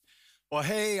Well,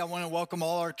 hey, I want to welcome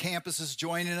all our campuses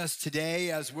joining us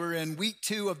today as we're in week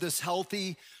 2 of this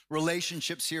healthy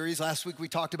relationship series. Last week we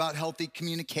talked about healthy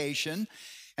communication,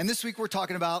 and this week we're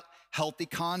talking about healthy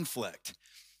conflict.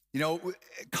 You know,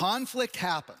 conflict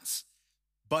happens,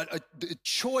 but the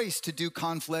choice to do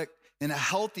conflict in a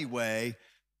healthy way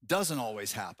doesn't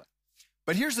always happen.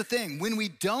 But here's the thing, when we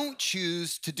don't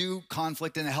choose to do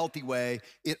conflict in a healthy way,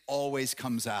 it always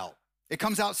comes out. It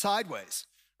comes out sideways,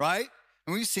 right?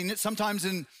 And we've seen it sometimes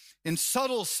in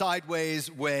subtle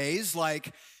sideways ways,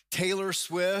 like Taylor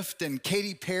Swift and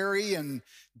Katy Perry and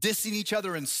dissing each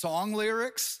other in song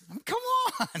lyrics. I mean, come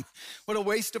on, what a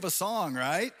waste of a song,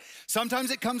 right?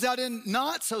 Sometimes it comes out in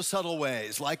not so subtle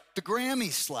ways, like the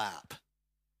Grammy slap,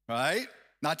 right?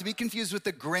 Not to be confused with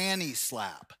the granny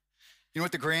slap. You know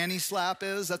what the granny slap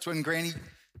is? That's when granny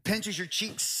pinches your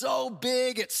cheek so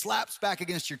big it slaps back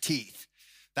against your teeth.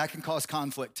 That can cause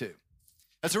conflict too.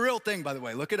 That's a real thing, by the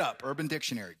way. Look it up, Urban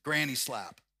Dictionary, granny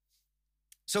slap.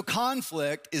 So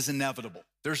conflict is inevitable.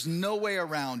 There's no way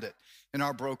around it in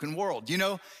our broken world. You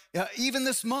know, even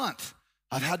this month,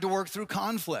 I've had to work through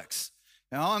conflicts.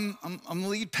 You know, I'm the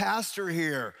lead pastor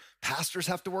here. Pastors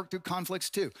have to work through conflicts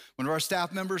too. One of our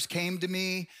staff members came to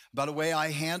me about a way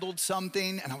I handled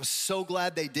something, and I was so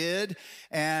glad they did.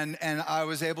 And I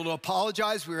was able to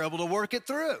apologize. We were able to work it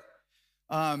through.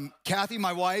 Kathy,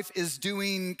 my wife, is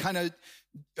doing kind of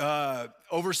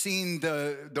overseeing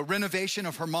the renovation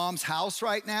of her mom's house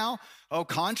right now. Oh,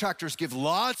 contractors give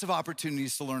lots of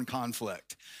opportunities to learn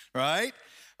conflict, right?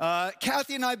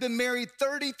 Kathy and I have been married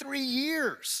 33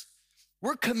 years.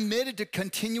 We're committed to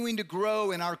continuing to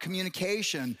grow in our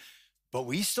communication, but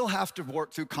we still have to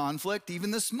work through conflict.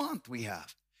 Even this month we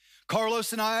have.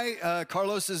 Carlos and I,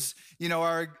 Carlos is,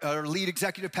 our lead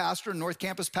executive pastor and North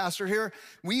Campus pastor here.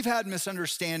 We've had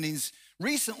misunderstandings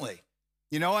recently.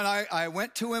 And I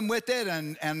went to him with it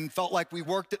and felt like we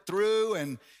worked it through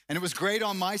and it was great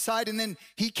on my side. And then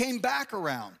he came back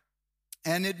around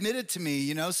and admitted to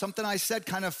me, something I said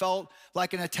kind of felt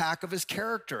like an attack of his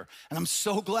character. And I'm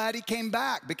so glad he came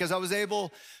back because I was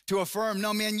able to affirm,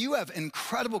 no, man, you have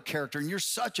incredible character and you're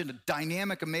such a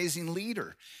dynamic, amazing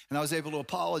leader. And I was able to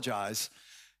apologize.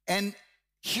 And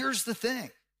here's the thing,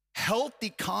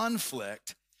 healthy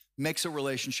conflict makes a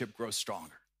relationship grow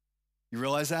stronger. You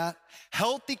realize that?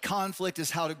 Healthy conflict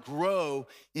is how to grow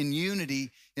in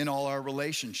unity in all our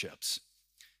relationships.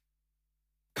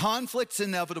 Conflict's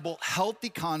inevitable. Healthy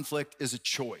conflict is a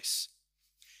choice.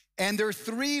 And there are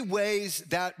 3 ways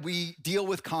that we deal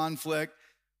with conflict,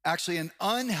 actually in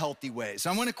unhealthy ways.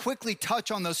 I want to quickly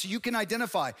touch on those so you can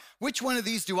identify which one of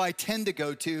these do I tend to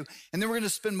go to. And then we're going to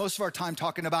spend most of our time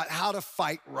talking about how to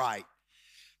fight right,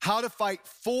 how to fight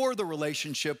for the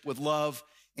relationship with love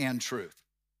and truth.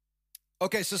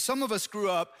 Okay, so some of us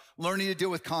grew up learning to deal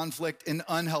with conflict in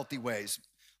unhealthy ways,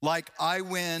 like I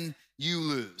win, you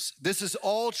lose. This is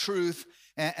all truth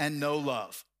and no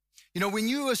love. When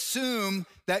you assume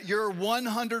that you're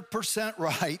 100%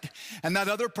 right and that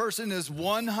other person is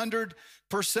 100%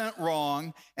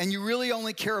 wrong, and you really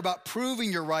only care about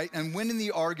proving you're right and winning the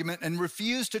argument and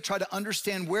refuse to try to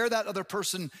understand where that other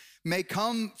person may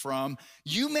come from,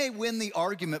 you may win the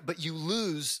argument, but you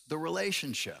lose the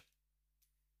relationship.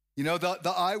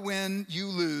 The I win, you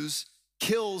lose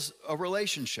kills a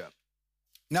relationship.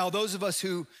 Now, those of us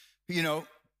who,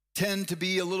 tend to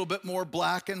be a little bit more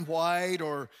black and white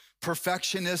or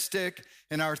perfectionistic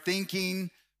in our thinking,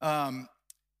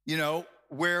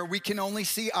 where we can only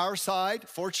see our side.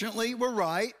 Fortunately, we're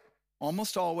right,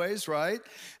 almost always, right?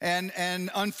 And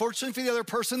unfortunately for the other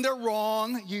person, they're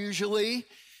wrong usually.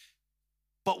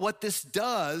 But what this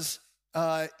does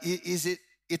is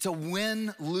it's a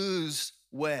win-lose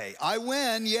way. I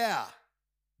win, yeah,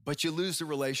 but you lose the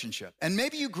relationship. And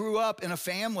maybe you grew up in a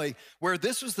family where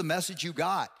this was the message you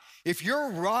got. If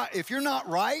you're not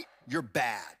right, you're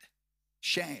bad.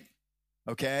 Shame,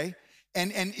 okay?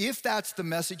 And if that's the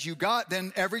message you got,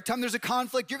 then every time there's a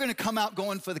conflict, you're gonna come out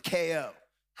going for the KO,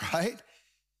 right?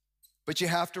 But you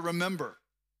have to remember,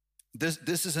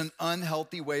 this is an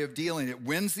unhealthy way of dealing. It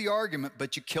wins the argument,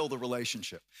 but you kill the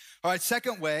relationship. All right,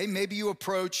 second way, maybe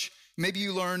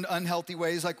you learned unhealthy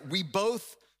ways like we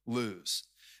both lose.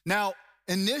 Now,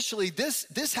 initially,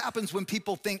 this happens when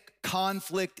people think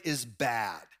conflict is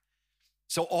bad.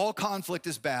 So all conflict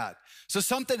is bad. So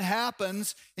something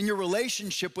happens in your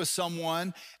relationship with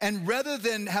someone, and rather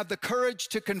than have the courage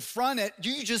to confront it,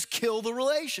 you just kill the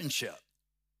relationship.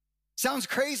 Sounds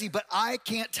crazy, but I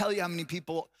can't tell you how many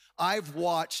people I've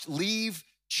watched leave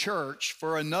church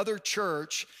for another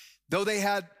church, though they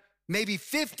had maybe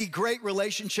 50 great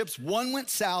relationships. One went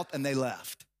south and they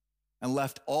left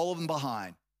all of them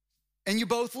behind. And you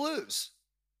both lose.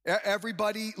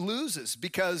 Everybody loses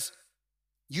because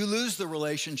you lose the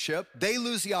relationship, they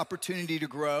lose the opportunity to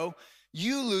grow,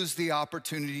 you lose the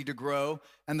opportunity to grow,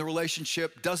 and the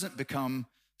relationship doesn't become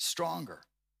stronger.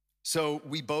 So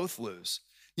we both lose.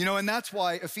 And that's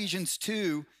why Ephesians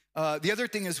 2, the other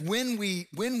thing is when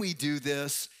we do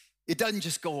this, it doesn't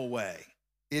just go away.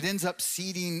 It ends up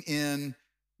seeding in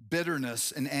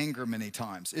bitterness and anger many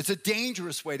times. It's a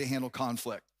dangerous way to handle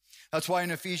conflict. That's why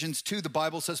in Ephesians 2, the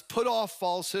Bible says, put off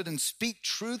falsehood and speak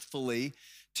truthfully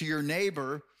to your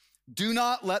neighbor. Do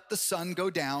not let the sun go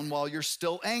down while you're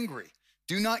still angry.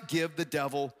 Do not give the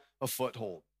devil a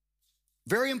foothold.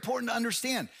 Very important to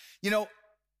understand.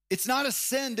 It's not a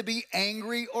sin to be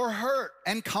angry or hurt,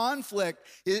 and conflict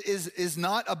is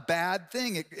not a bad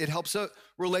thing. It helps a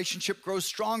relationship grow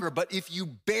stronger. But if you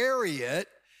bury it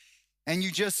and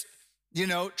you just,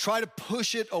 try to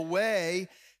push it away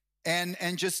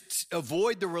and just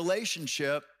avoid the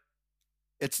relationship,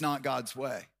 it's not God's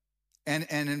way. And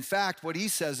in fact, what he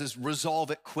says is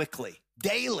resolve it quickly,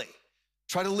 daily.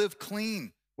 Try to live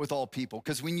clean with all people,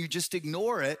 because when you just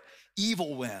ignore it,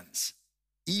 evil wins.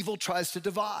 Evil tries to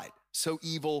divide, so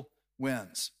evil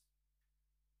wins.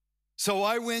 So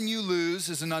I win, you lose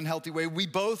is an unhealthy way. We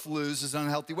both lose is an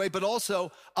unhealthy way, but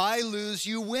also I lose,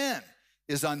 you win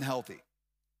is unhealthy.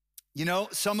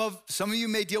 Some of you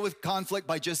may deal with conflict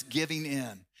by just giving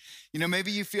in.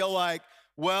 Maybe you feel like,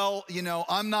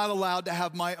 I'm not allowed to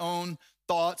have my own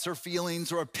thoughts or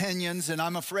feelings or opinions, and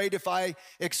I'm afraid if I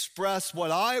express what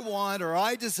I want or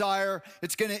I desire,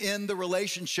 it's going to end the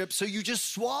relationship. So you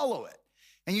just swallow it.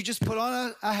 And you just put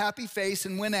on a happy face,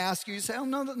 and when asked, you say, oh,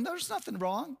 no, there's nothing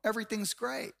wrong. Everything's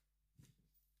great.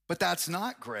 But that's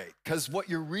not great, because what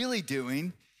you're really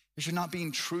doing is you're not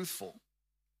being truthful.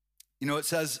 It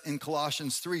says in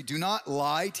Colossians 3, do not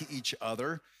lie to each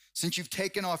other, since you've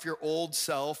taken off your old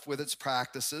self with its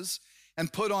practices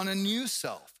and put on a new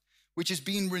self, which is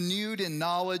being renewed in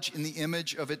knowledge in the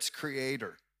image of its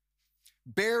creator.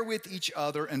 Bear with each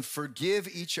other and forgive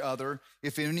each other.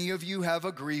 If any of you have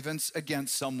a grievance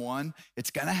against someone, it's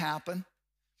going to happen.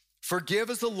 Forgive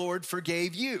as the Lord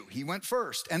forgave you. He went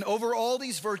first. And over all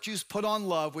these virtues, put on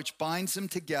love, which binds them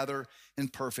together in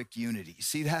perfect unity. You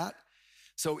see that?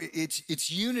 So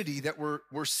it's unity that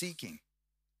we're seeking.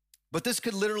 But this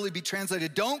could literally be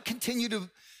translated, don't continue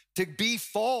to be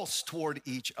false toward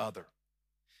each other.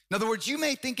 In other words, you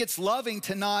may think it's loving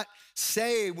to not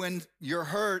say when you're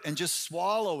hurt and just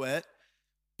swallow it,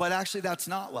 but actually that's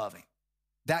not loving.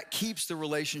 That keeps the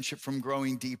relationship from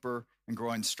growing deeper and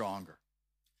growing stronger.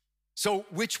 So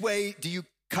which way do you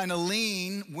kind of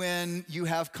lean when you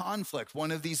have conflict?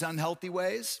 One of these unhealthy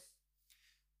ways?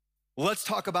 Well, let's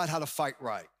talk about how to fight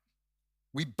right.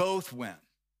 We both win.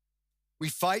 We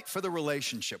fight for the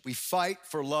relationship. We fight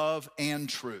for love and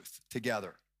truth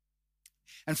together.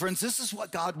 And friends, this is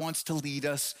what God wants to lead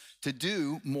us to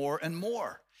do more and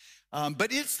more.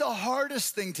 But it's the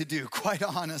hardest thing to do, quite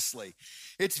honestly.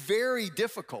 It's very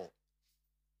difficult.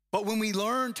 But when we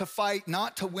learn to fight,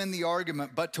 not to win the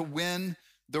argument, but to win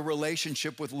the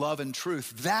relationship with love and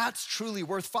truth, that's truly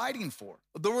worth fighting for.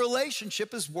 The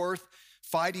relationship is worth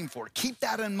fighting for. Keep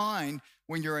that in mind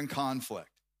when you're in conflict.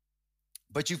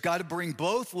 But you've got to bring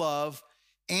both love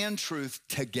and truth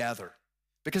together,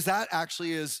 because that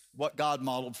actually is what God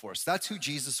modeled for us. That's who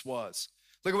Jesus was.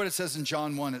 Look at what it says in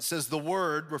John 1. It says, the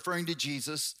Word, referring to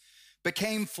Jesus,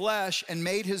 became flesh and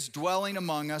made his dwelling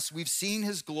among us. We've seen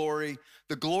his glory,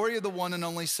 the glory of the one and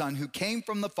only Son who came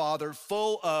from the Father,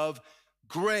 full of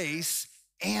grace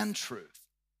and truth.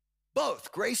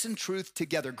 Both grace and truth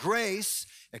together. Grace,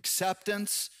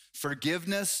 acceptance,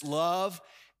 forgiveness, love,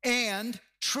 and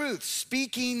truth,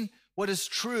 speaking what is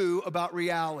true about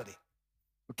reality.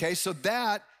 Okay, so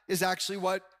that is actually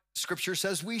what Scripture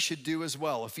says we should do as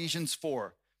well. Ephesians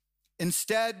 4.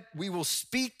 Instead, we will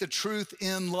speak the truth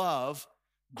in love,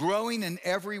 growing in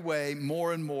every way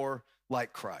more and more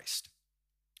like Christ.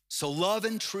 So love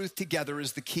and truth together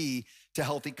is the key to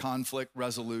healthy conflict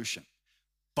resolution.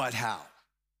 But how?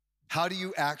 How do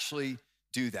you actually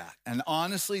do that? And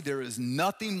honestly, there is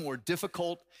nothing more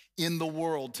difficult in the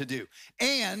world to do.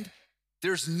 And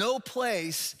there's no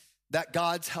place that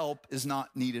God's help is not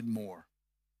needed more.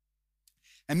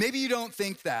 And maybe you don't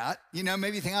think that,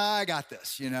 maybe you think, I got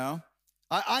this,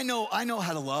 I know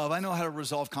how to love. I know how to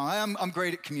resolve conflict. I'm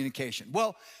great at communication.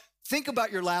 Well, think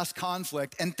about your last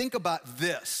conflict and think about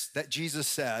this that Jesus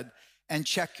said and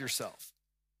check yourself.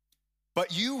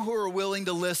 But you who are willing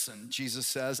to listen, Jesus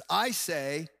says, I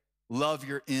say, love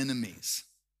your enemies.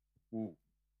 Ooh.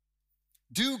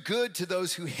 Do good to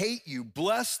those who hate you.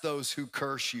 Bless those who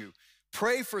curse you.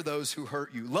 Pray for those who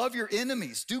hurt you. Love your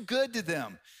enemies. Do good to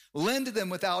them. Lend to them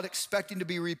without expecting to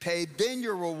be repaid. Then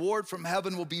your reward from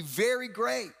heaven will be very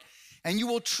great, and you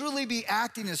will truly be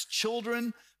acting as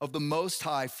children of the Most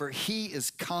High, for he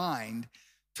is kind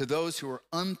to those who are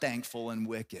unthankful and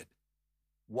wicked.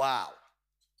 Wow.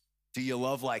 Do you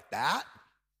love like that?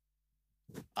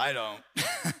 I don't.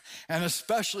 And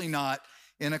especially not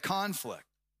in a conflict.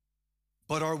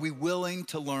 But are we willing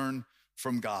to learn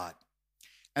from God?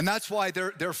 And that's why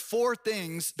there are 4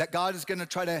 things that God is gonna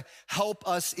try to help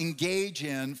us engage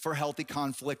in for healthy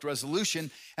conflict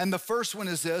resolution. And the first one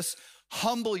is this: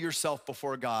 humble yourself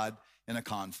before God in a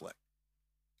conflict.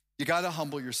 You gotta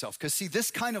humble yourself. Because see, this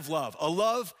kind of love, a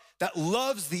love that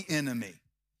loves the enemy,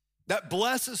 that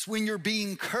blesses when you're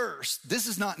being cursed, this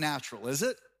is not natural, is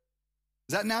it?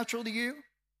 Is that natural to you?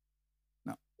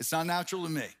 No, it's not natural to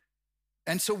me.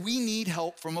 And so we need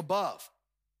help from above.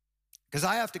 Because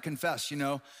I have to confess,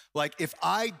 like if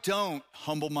I don't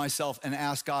humble myself and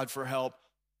ask God for help,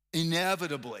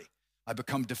 inevitably I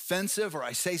become defensive or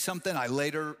I say something I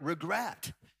later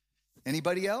regret.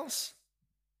 Anybody else?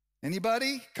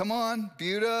 Anybody? Come on,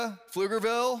 Buda,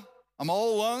 Pflugerville. I'm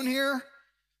all alone here?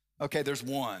 Okay, there's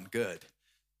one, good.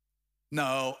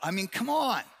 No, come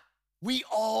on. We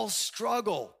all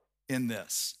struggle in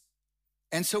this.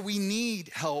 And so we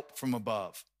need help from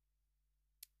above.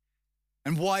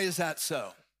 And why is that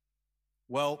so?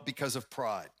 Well, because of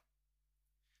pride.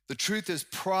 The truth is,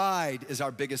 pride is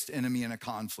our biggest enemy in a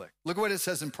conflict. Look at what it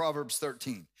says in Proverbs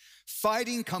 13.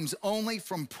 Fighting comes only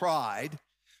from pride,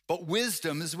 but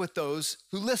wisdom is with those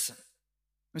who listen.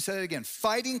 Let me say that again.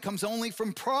 Fighting comes only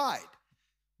from pride,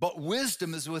 but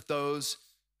wisdom is with those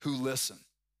who listen.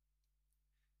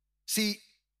 See,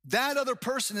 that other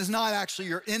person is not actually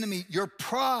your enemy. Your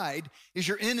pride is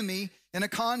your enemy in a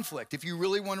conflict if you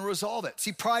really want to resolve it.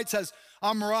 See, pride says,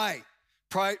 I'm right.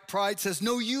 Pride says,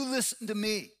 no, you listen to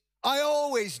me. I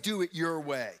always do it your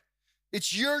way.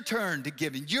 It's your turn to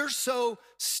give in. You're so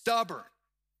stubborn.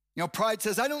 Pride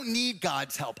says, I don't need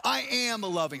God's help. I am a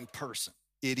loving person.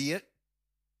 Idiot.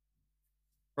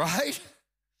 Right?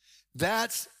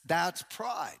 That's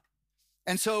pride.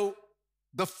 And so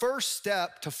the first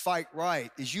step to fight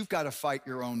right is you've got to fight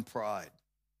your own pride.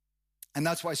 And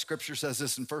that's why scripture says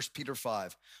this in 1 Peter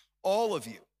 5. All of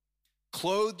you,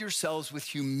 clothe yourselves with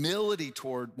humility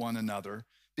toward one another,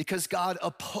 because God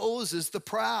opposes the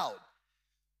proud,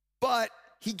 but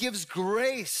he gives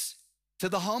grace to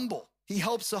the humble. He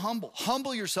helps the humble.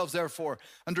 Humble yourselves, therefore,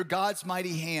 under God's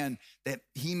mighty hand, that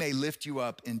he may lift you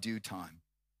up in due time.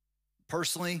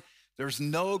 Personally, there's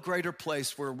no greater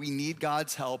place where we need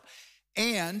God's help,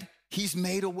 and he's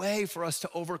made a way for us to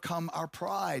overcome our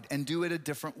pride and do it a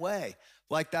different way,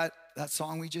 like that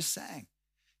song we just sang,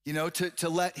 to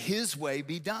let his way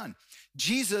be done.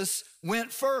 Jesus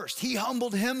went first. He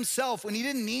humbled himself when he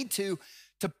didn't need to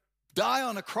die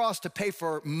on a cross to pay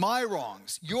for my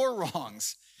wrongs, your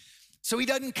wrongs. So he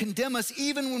doesn't condemn us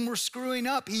even when we're screwing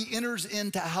up. He enters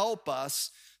in to help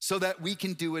us so that we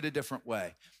can do it a different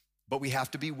way. But we have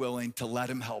to be willing to let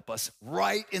him help us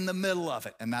right in the middle of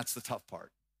it. And that's the tough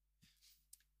part.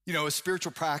 A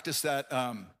spiritual practice that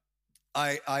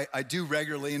I do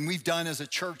regularly, and we've done as a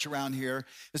church around here,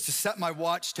 is to set my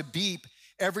watch to beep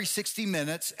every 60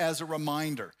 minutes as a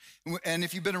reminder. And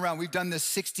if you've been around, we've done this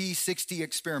 60-60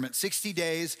 experiment, 60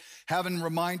 days, having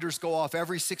reminders go off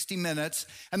every 60 minutes.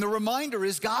 And the reminder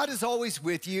is God is always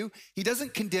with you. He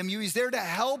doesn't condemn you. He's there to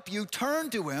help you.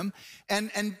 Turn to him and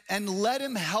let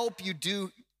him help you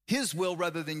do his will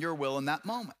rather than your will in that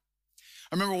moment.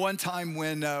 I remember one time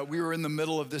when we were in the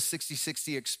middle of this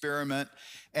 60-60 experiment,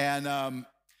 and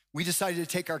we decided to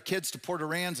take our kids to Port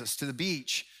Aransas, to the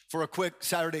beach, for a quick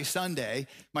Saturday, Sunday.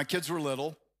 My kids were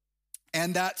little.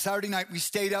 And that Saturday night, we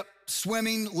stayed up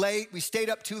swimming late. We stayed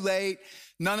up too late.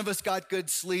 None of us got good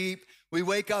sleep. We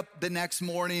wake up the next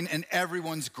morning and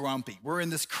everyone's grumpy. We're in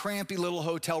this crampy little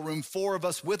hotel room, 4 of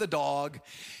us with a dog,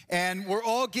 and we're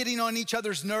all getting on each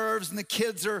other's nerves, and the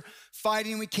kids are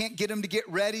fighting. We can't get them to get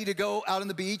ready to go out on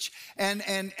the beach. And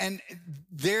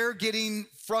they're getting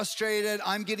frustrated.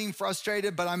 I'm getting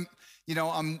frustrated, but I'm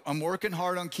working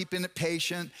hard on keeping it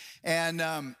patient.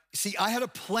 And see, I had a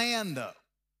plan though.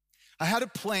 I had a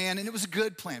plan, and it was a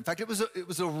good plan. In fact, it was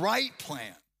a right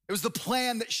plan. It was the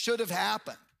plan that should have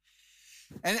happened.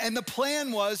 And the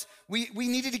plan was we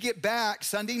needed to get back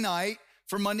Sunday night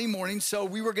for Monday morning. So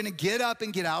we were gonna get up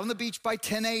and get out on the beach by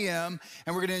 10 a.m.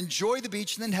 and we're gonna enjoy the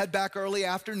beach and then head back early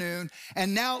afternoon.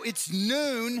 And now it's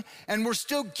noon and we're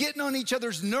still getting on each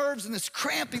other's nerves in this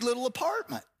crampy little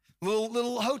apartment,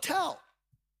 little hotel.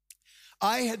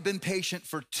 I had been patient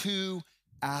for 2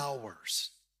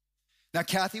 hours. Now,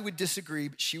 Kathy would disagree,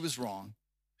 but she was wrong.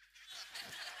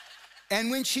 And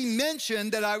when she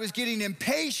mentioned that I was getting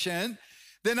impatient,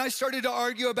 then I started to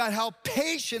argue about how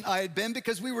patient I had been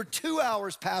because we were 2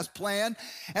 hours past plan.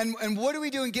 And what are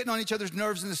we doing getting on each other's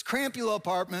nerves in this crampy little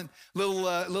apartment,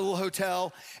 little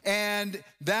hotel? And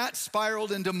that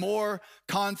spiraled into more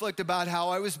conflict about how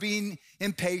I was being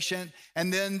impatient.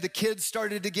 And then the kids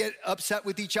started to get upset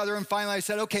with each other. And finally I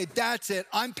said, okay, that's it.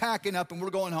 I'm packing up and we're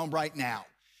going home right now,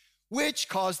 which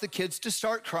caused the kids to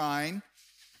start crying,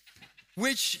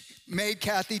 which made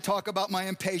Kathy talk about my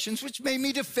impatience, which made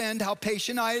me defend how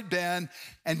patient I had been.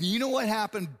 And you know what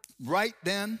happened right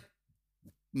then?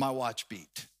 My watch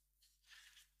beeped.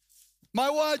 My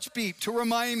watch beeped to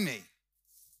remind me.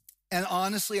 And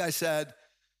honestly, I said,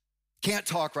 can't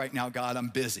talk right now, God, I'm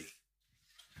busy.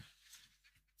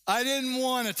 I didn't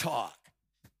want to talk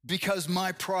because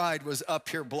my pride was up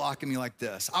here blocking me like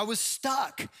this. I was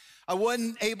stuck. I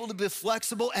wasn't able to be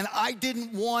flexible, and I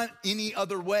didn't want any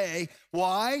other way.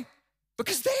 Why?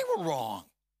 Because they were wrong.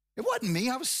 It wasn't me.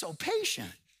 I was so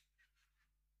patient.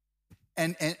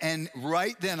 And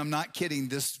right then, I'm not kidding,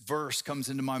 this verse comes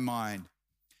into my mind.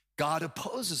 God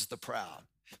opposes the proud,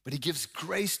 but he gives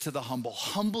grace to the humble.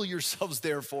 Humble yourselves,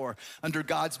 therefore, under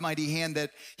God's mighty hand,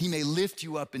 that he may lift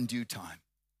you up in due time.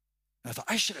 And I thought,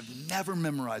 I should have never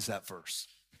memorized that verse.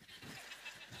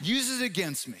 Use it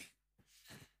against me.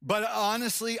 But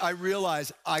honestly, I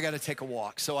realized I got to take a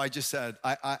walk. So I just said,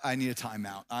 I need a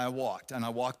timeout. I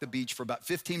walked the beach for about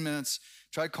 15 minutes,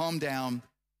 tried to calm down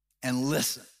and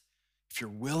listen. If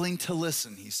you're willing to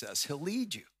listen, he says, he'll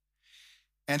lead you.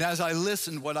 And as I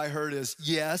listened, what I heard is,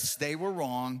 yes, they were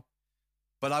wrong,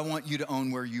 but I want you to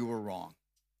own where you were wrong.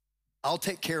 I'll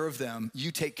take care of them. You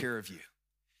take care of you.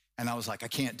 And I was like, I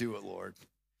can't do it, Lord.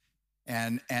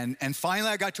 And finally,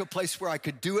 I got to a place where I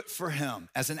could do it for him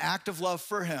as an act of love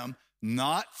for him,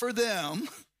 not for them.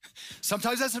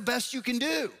 Sometimes that's the best you can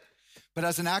do. But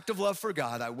as an act of love for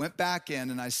God, I went back in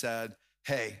and I said,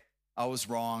 hey, I was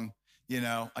wrong.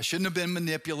 I shouldn't have been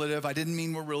manipulative. I didn't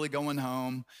mean we're really going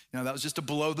home. That was just a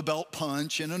below the belt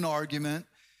punch in an argument.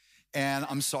 And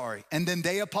I'm sorry. And then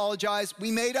they apologized.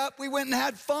 We made up. We went and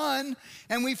had fun.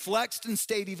 And we flexed and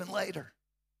stayed even later.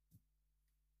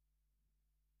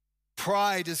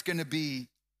 Pride is going to be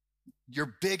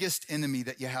your biggest enemy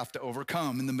that you have to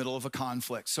overcome in the middle of a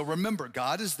conflict. So remember,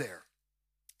 God is there.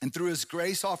 And through his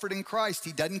grace offered in Christ,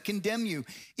 he doesn't condemn you,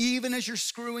 even as you're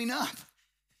screwing up.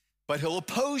 But he'll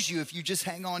oppose you if you just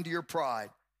hang on to your pride.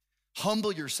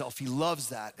 Humble yourself. He loves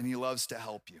that, and he loves to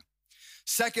help you.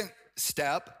 Second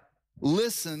step,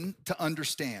 listen to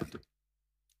understand.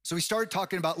 So we started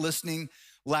talking about listening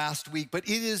last week, but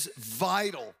it is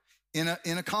vital in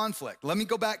a conflict. Let me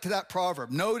go back to that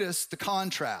proverb. Notice the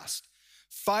contrast.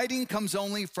 Fighting comes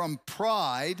only from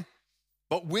pride,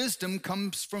 but wisdom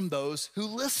comes from those who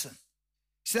listen.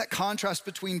 See that contrast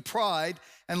between pride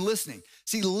and listening?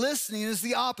 See, listening is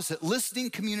the opposite. Listening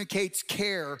communicates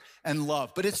care and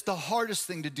love, but it's the hardest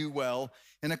thing to do well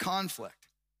in a conflict.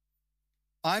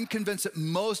 I'm convinced that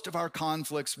most of our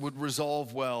conflicts would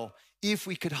resolve well if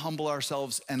we could humble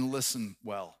ourselves and listen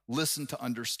well, listen to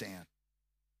understand.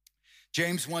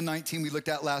 James 1:19 we looked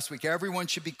at last week. Everyone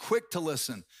should be quick to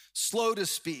listen, slow to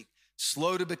speak,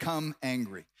 slow to become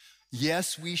angry.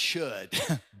 Yes, we should,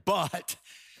 but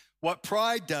what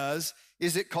pride does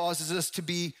is it causes us to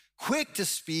be quick to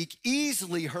speak,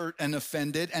 easily hurt and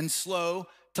offended, and slow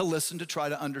to listen to try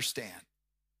to understand.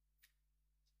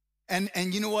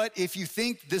 And you know what? If you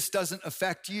think this doesn't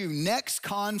affect you, next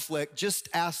conflict, just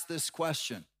ask this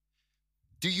question.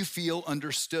 Do you feel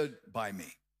understood by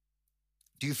me?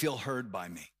 Do you feel heard by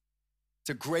me?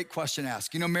 It's a great question to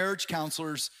ask. Marriage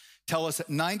counselors tell us that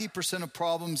 90% of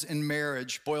problems in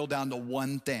marriage boil down to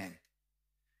one thing: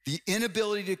 the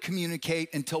inability to communicate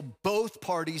until both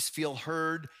parties feel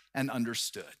heard and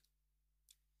understood.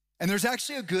 And there's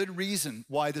actually a good reason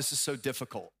why this is so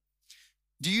difficult.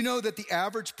 Do you know that the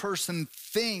average person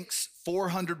thinks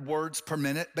 400 words per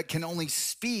minute, but can only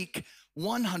speak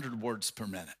 100 words per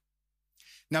minute?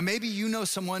 Now, maybe you know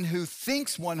someone who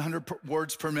thinks 100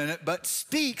 words per minute, but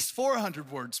speaks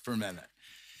 400 words per minute.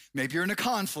 Maybe you're in a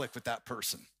conflict with that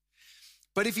person.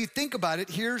 But if you think about it,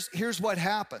 here's what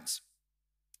happens.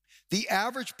 The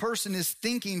average person is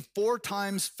thinking 4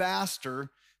 times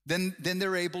faster than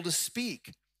they're able to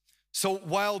speak. So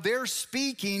while they're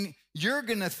speaking, you're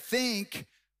gonna think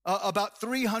about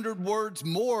 300 words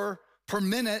more per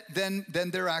minute than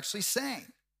they're actually saying.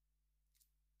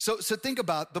 So think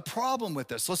about the problem with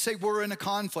this. Let's say we're in a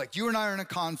conflict. You and I are in a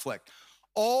conflict.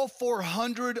 All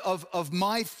 400 of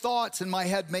my thoughts in my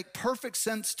head make perfect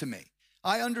sense to me.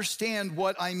 I understand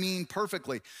what I mean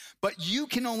perfectly. But you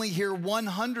can only hear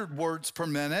 100 words per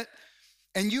minute,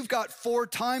 And you've got 4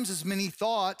 times as many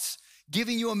thoughts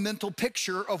giving you a mental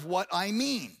picture of what I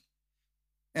mean.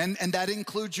 And that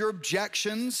includes your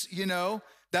objections,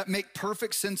 that make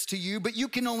perfect sense to you, but you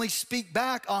can only speak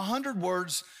back 100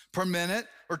 words per minute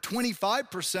or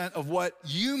 25% of what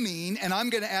you mean, and I'm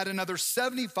gonna add another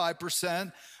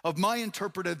 75% of my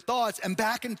interpreted thoughts, and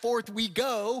back and forth we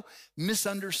go,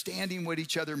 misunderstanding what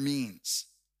each other means.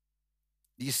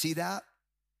 Do you see that?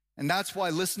 And that's why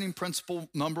listening principle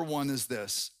number 1 is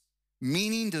this: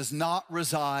 meaning does not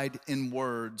reside in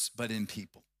words, but in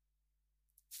people.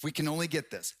 If we can only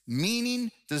get this,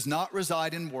 meaning does not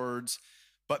reside in words,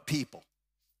 but people.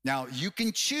 Now, you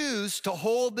can choose to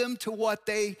hold them to what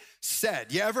they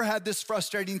said. You ever had this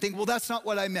frustrating thing? Well, that's not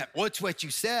what I meant. Well, it's what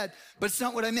you said, but it's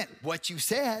not what I meant. What you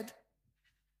said.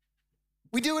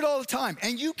 We do it all the time.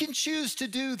 And you can choose to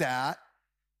do that,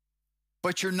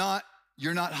 but you're not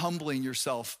humbling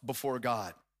yourself before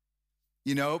God.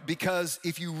 Because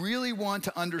if you really want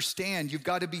to understand, you've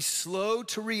got to be slow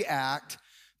to react,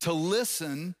 to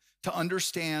listen, to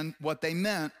understand what they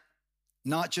meant,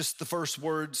 not just the first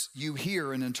words you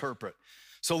hear and interpret.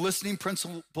 So listening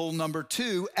principle number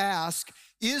 2, ask,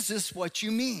 is this what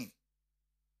you mean?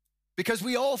 Because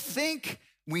we all think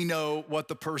we know what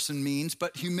the person means,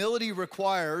 but humility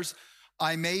requires,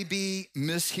 I may be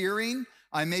mishearing,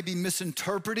 I may be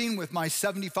misinterpreting with my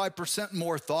 75%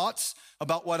 more thoughts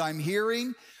about what I'm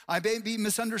hearing. I may be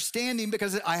misunderstanding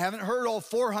because I haven't heard all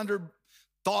 400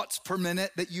 thoughts per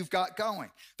minute that you've got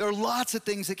going. There are lots of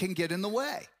things that can get in the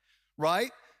way,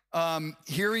 right?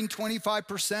 Hearing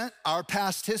 25%, our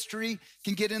past history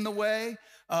can get in the way.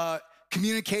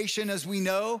 Communication, as we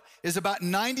know, is about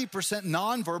 90%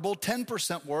 nonverbal,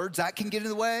 10% words. That can get in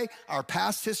the way. Our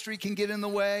past history can get in the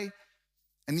way.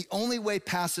 And the only way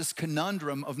past this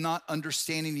conundrum of not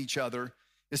understanding each other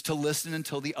is to listen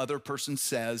until the other person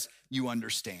says you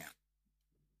understand.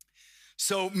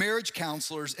 So marriage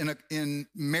counselors in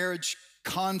marriage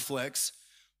conflicts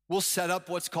will set up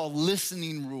what's called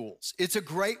listening rules. It's a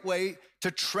great way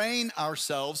to train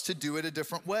ourselves to do it a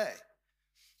different way.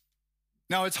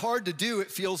 Now, it's hard to do. It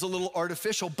feels a little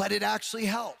artificial, but it actually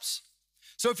helps.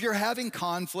 So if you're having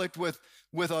conflict with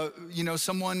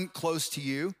someone close to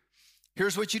you,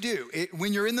 here's what you do.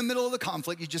 When you're in the middle of the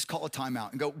conflict, you just call a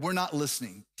timeout and go, we're not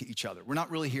listening to each other. We're not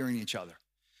really hearing each other.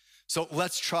 So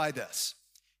let's try this.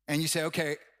 And you say,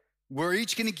 okay, we're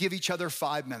each gonna give each other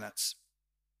 5 minutes.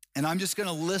 And I'm just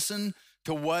gonna listen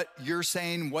to what you're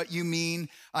saying, what you mean.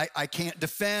 I can't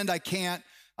defend, I can't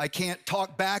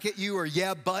talk back at you or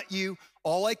but you.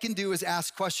 All I can do is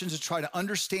ask questions to try to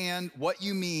understand what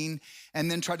you mean and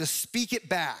then try to speak it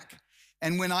back.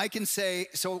 And when I can say,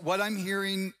 so what I'm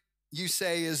hearing you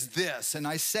say is this, and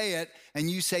I say it,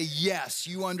 and you say, yes,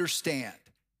 you understand.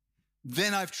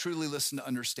 Then I've truly listened to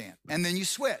understand. And then you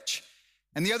switch.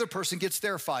 And the other person gets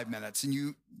their 5 minutes, and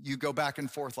you go back and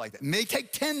forth like that. It may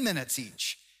take 10 minutes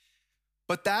each,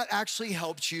 but that actually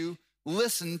helps you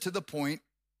listen to the point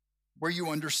where you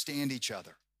understand each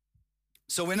other.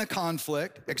 So in a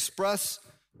conflict, express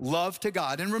love to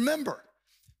God. And remember,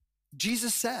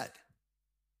 Jesus said,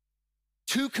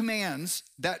 2 commands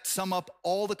that sum up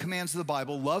all the commands of the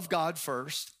Bible: love God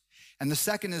first, and the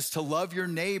second is to love your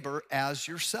neighbor as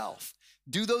yourself.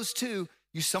 Do those 2,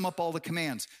 you sum up all the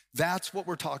commands. That's what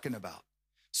we're talking about.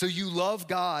 So you love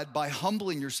God by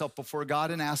humbling yourself before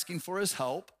God and asking for his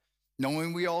help,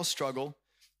 knowing we all struggle.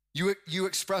 You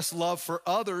express love for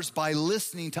others by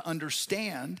listening to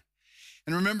understand.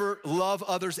 And remember, love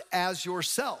others as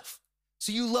yourself.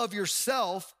 So you love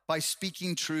yourself by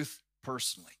speaking truth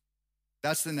personally.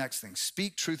 That's the next thing.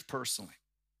 Speak truth personally.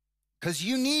 Because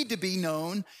you need to be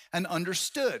known and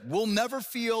understood. We'll never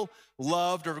feel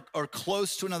loved or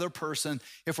close to another person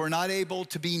if we're not able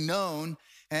to be known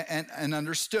and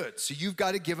understood. So you've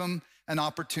got to give them an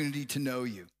opportunity to know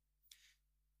you.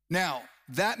 Now,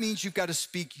 that means you've got to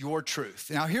speak your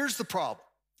truth. Now, here's the problem.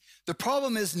 The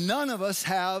problem is none of us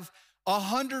have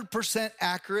 100%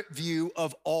 accurate view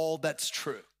of all that's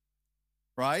true,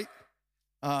 right?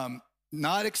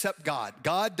 Not except God.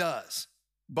 God does,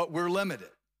 but we're limited.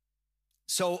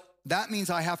 So that means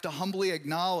I have to humbly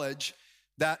acknowledge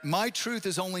that my truth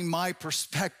is only my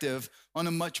perspective on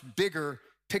a much bigger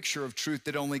picture of truth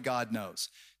that only God knows.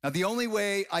 Now, the only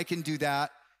way I can do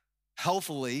that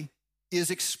healthily is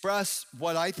express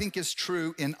what I think is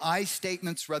true in I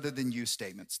statements rather than you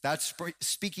statements. That's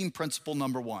speaking principle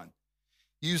number 1.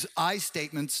 Use I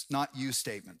statements, not you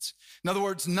statements. In other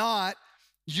words, not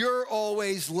you're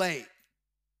always late.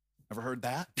 Ever heard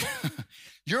that?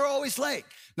 You're always late.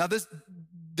 Now this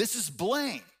is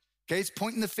blame. Okay, it's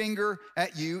pointing the finger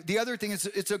at you. The other thing is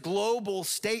it's a global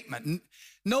statement.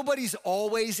 Nobody's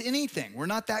always anything. We're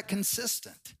not that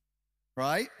consistent,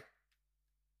 right?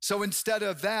 So instead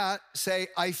of that, say,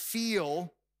 I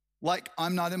feel like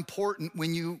I'm not important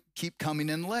when you keep coming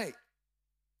in late.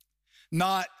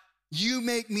 Not, you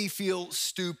make me feel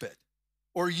stupid,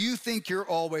 or you think you're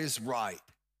always right.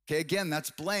 Okay, again, that's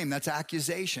blame, that's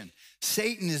accusation.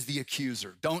 Satan is the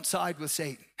accuser. Don't side with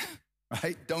Satan,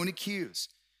 right? Don't accuse.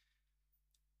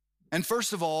 And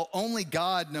first of all, only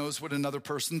God knows what another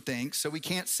person thinks, so we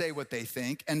can't say what they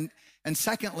think. And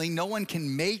secondly, no one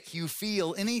can make you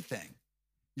feel anything.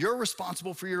 You're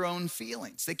responsible for your own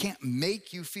feelings. They can't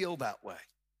make you feel that way.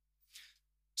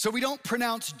 So we don't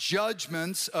pronounce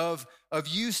judgments of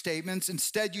you statements.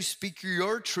 Instead, you speak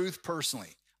your truth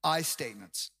personally. I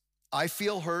statements. I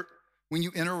feel hurt when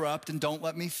you interrupt and don't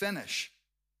let me finish.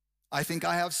 I think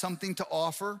I have something to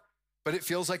offer, but it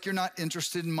feels like you're not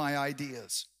interested in my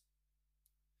ideas.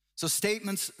 So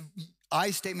statements,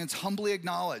 I statements humbly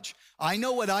acknowledge, I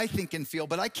know what I think and feel,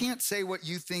 but I can't say what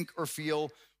you think or feel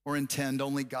or intend.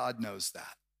 Only God knows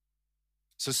that.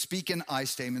 So speak in I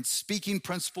statements. Speaking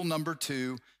principle number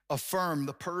 2, affirm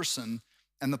the person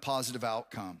and the positive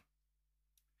outcome.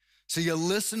 So you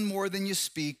listen more than you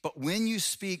speak, but when you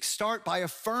speak, start by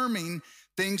affirming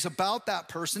things about that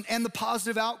person and the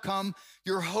positive outcome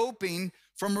you're hoping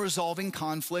from resolving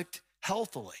conflict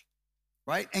healthily,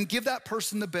 right? And give that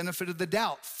person the benefit of the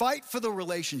doubt. Fight for the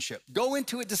relationship. Go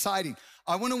into it deciding,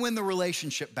 I want to win the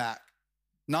relationship back,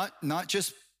 not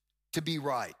just to be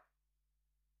right.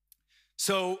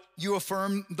 So you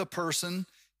affirm the person,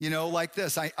 like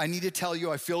this. I need to tell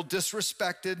you, I feel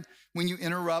disrespected when you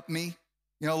interrupt me.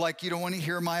 Like you don't want to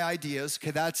hear my ideas.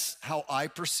 Okay, that's how I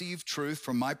perceive truth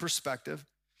from my perspective.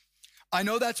 I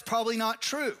know that's probably not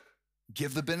true.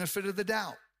 Give the benefit of the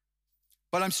doubt.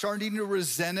 But I'm starting to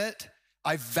resent it.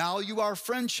 I value our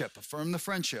friendship. Affirm the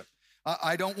friendship.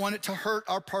 I don't want it to hurt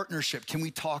our partnership. Can we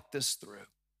talk this through?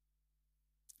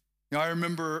 I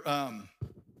remember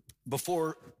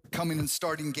before coming and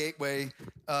starting Gateway,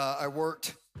 I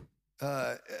worked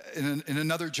in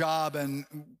another job, and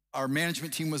our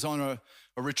management team was on a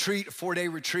retreat, a 4-day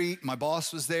retreat. My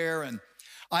boss was there, and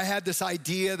I had this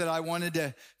idea that I wanted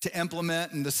to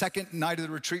implement. And the second night of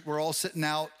the retreat, we're all sitting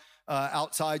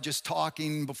outside just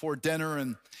talking before dinner,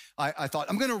 and I thought,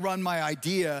 I'm gonna run my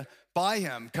idea by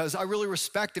him because I really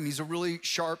respect him. He's a really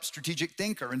sharp, strategic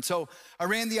thinker. And so I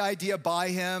ran the idea by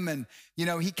him, and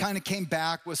he kind of came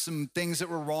back with some things that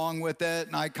were wrong with it,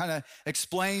 and I kind of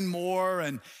explained more.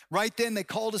 And right then they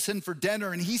called us in for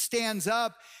dinner, and he stands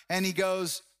up and he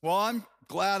goes, well, I'm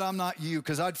glad I'm not you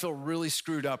because I'd feel really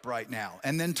screwed up right now,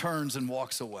 and then turns and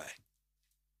walks away.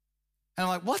 And I'm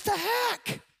like, what the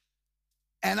heck?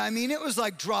 And it was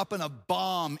like dropping a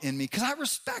bomb in me because I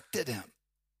respected him.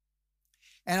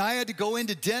 And I had to go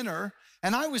into dinner,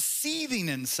 and I was seething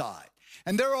inside.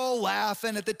 And they're all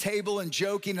laughing at the table and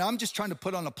joking, and I'm just trying to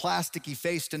put on a plasticky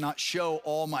face to not show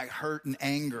all my hurt and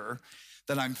anger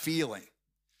that I'm feeling.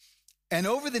 And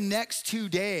over the next 2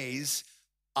 days,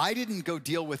 I didn't go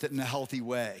deal with it in a healthy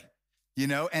way,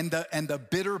 and the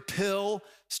bitter pill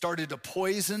started to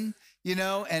poison,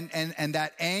 and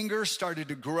that anger started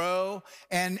to grow.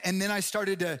 And then I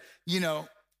started to,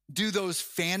 do those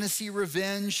fantasy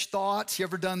revenge thoughts. You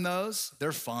ever done those?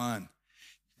 They're fun.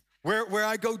 Where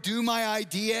I go do my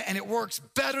idea and it works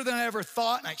better than I ever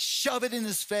thought, and I shove it in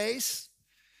his face.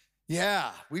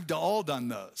 Yeah, we've all done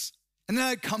those. And then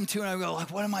I'd come to and I go, like,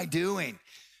 what am I doing?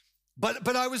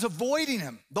 But I was avoiding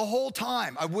him the whole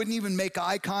time. I wouldn't even make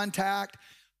eye contact.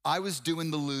 I was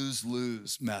doing the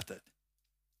lose-lose method.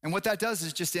 And what that does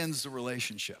is just ends the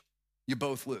relationship. You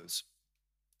both lose.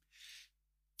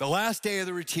 The last day of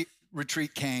the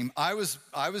retreat came. I was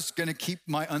gonna keep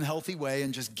my unhealthy way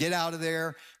and just get out of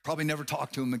there, probably never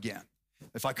talk to him again,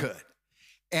 if I could.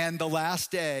 And the last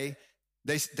day,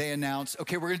 they announced,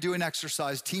 okay, we're gonna do an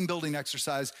exercise, team building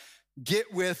exercise.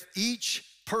 Get with each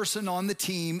person on the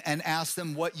team and ask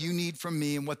them what you need from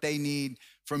me and what they need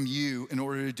from you in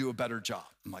order to do a better job.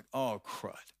 I'm like, oh,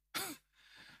 crud.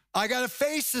 I gotta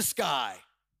face this guy.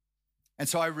 And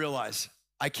so I realized,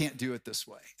 I can't do it this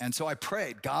way. And so I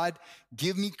prayed, God,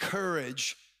 give me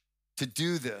courage to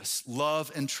do this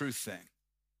love and truth thing.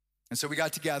 And so we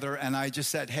got together and I just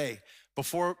said, hey,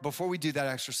 before we do that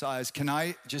exercise, can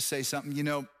I just say something?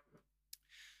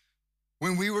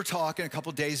 When we were talking a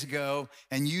couple days ago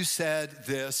and you said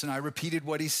this and I repeated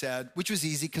what he said, which was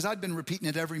easy because I'd been repeating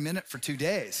it every minute for 2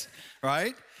 days,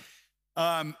 right?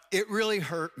 It really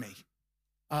hurt me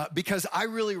because I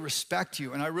really respect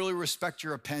you and I really respect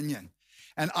your opinion.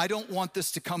 And I don't want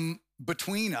this to come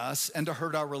between us and to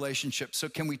hurt our relationship. So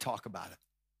can we talk about it?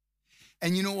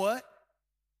 And you know what?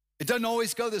 It doesn't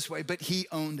always go this way, but he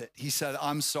owned it. He said,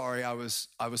 I'm sorry, I was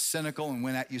cynical and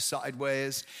went at you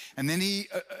sideways. And then he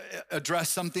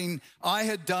addressed something I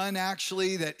had done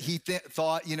actually that he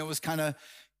thought, was kind of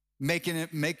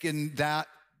making that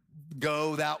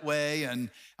go that way.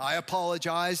 And I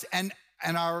apologized and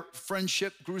our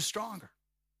friendship grew stronger.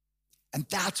 And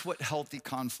that's what healthy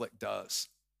conflict does.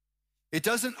 It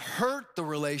doesn't hurt the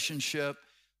relationship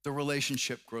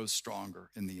grows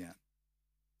stronger in the end.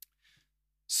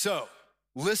 So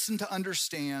listen to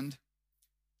understand,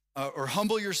 or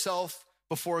humble yourself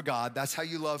before God. That's how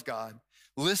you love God.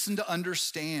 Listen to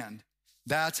understand.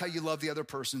 That's how you love the other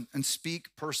person. And speak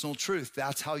personal truth.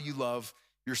 That's how you love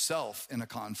yourself in a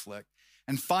conflict.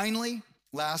 And finally,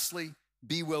 lastly,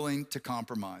 be willing to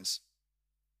compromise.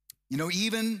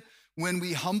 Even when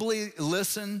we humbly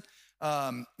listen,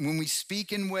 when we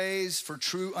speak in ways for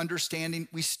true understanding,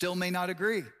 we still may not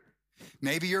agree.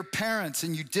 Maybe you're parents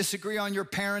and you disagree on your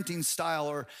parenting style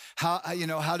or how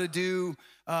to do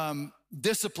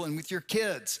discipline with your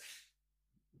kids.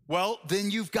 Well, then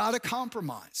you've got to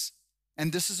compromise.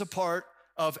 And this is a part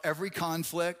of every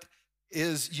conflict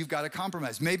is you've got to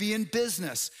compromise. Maybe in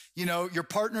business, your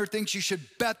partner thinks you should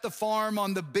bet the farm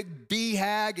on the big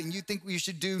BHAG and you think we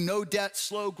should do no debt,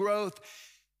 slow growth,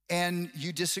 and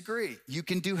you disagree. You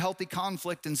can do healthy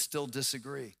conflict and still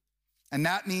disagree. And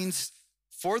that means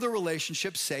for the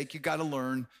relationship's sake, you got to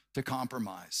learn to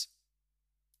compromise.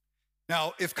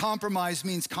 Now, if compromise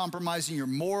means compromising your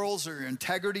morals or your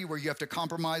integrity, where you have to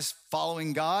compromise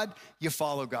following God, you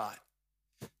follow God.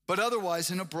 But otherwise,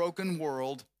 in a broken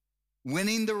world,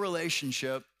 winning the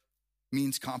relationship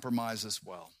means compromise as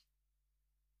well.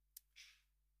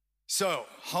 So,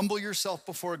 humble yourself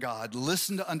before God,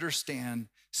 listen to understand,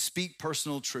 speak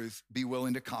personal truth, be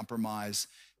willing to compromise.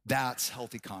 That's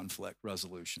healthy conflict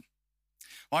resolution.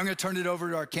 Well, I'm going to turn it over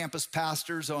to our campus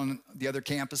pastors on the other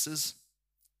campuses.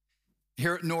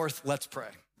 Here at North, let's pray.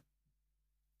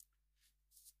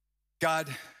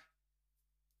 God,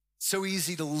 so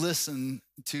easy to listen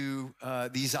to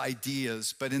these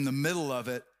ideas, but in the middle of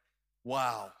it,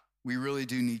 wow, we really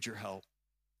do need your help.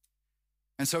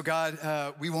 And so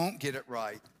God, we won't get it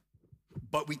right,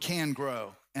 but we can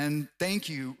grow. And thank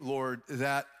you, Lord,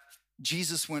 that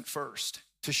Jesus went first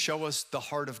to show us the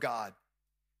heart of God,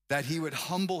 that he would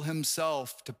humble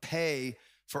himself to pay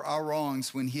for our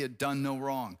wrongs when he had done no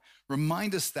wrong.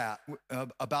 Remind us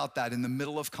about that in the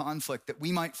middle of conflict, that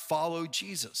we might follow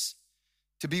Jesus,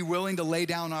 to be willing to lay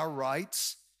down our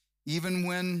rights even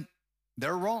when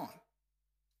they're wrong.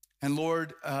 And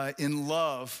Lord, in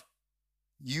love,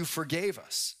 you forgave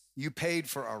us. You paid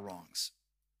for our wrongs.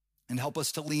 And help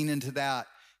us to lean into that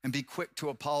and be quick to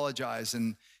apologize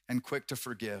and quick to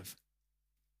forgive.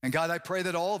 And God, I pray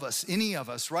that all of us, any of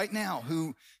us right now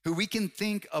who we can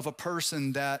think of a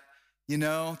person that,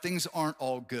 things aren't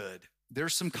all good.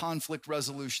 There's some conflict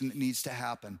resolution that needs to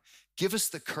happen. Give us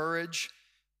the courage,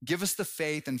 give us the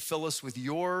faith, and fill us with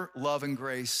your love and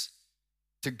grace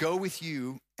to go with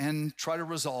you and try to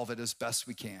resolve it as best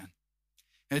we can.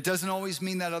 And it doesn't always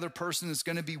mean that other person is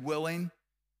going to be willing,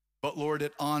 but Lord,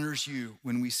 it honors you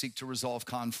when we seek to resolve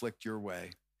conflict your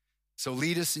way. So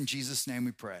lead us in Jesus' name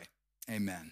we pray. Amen.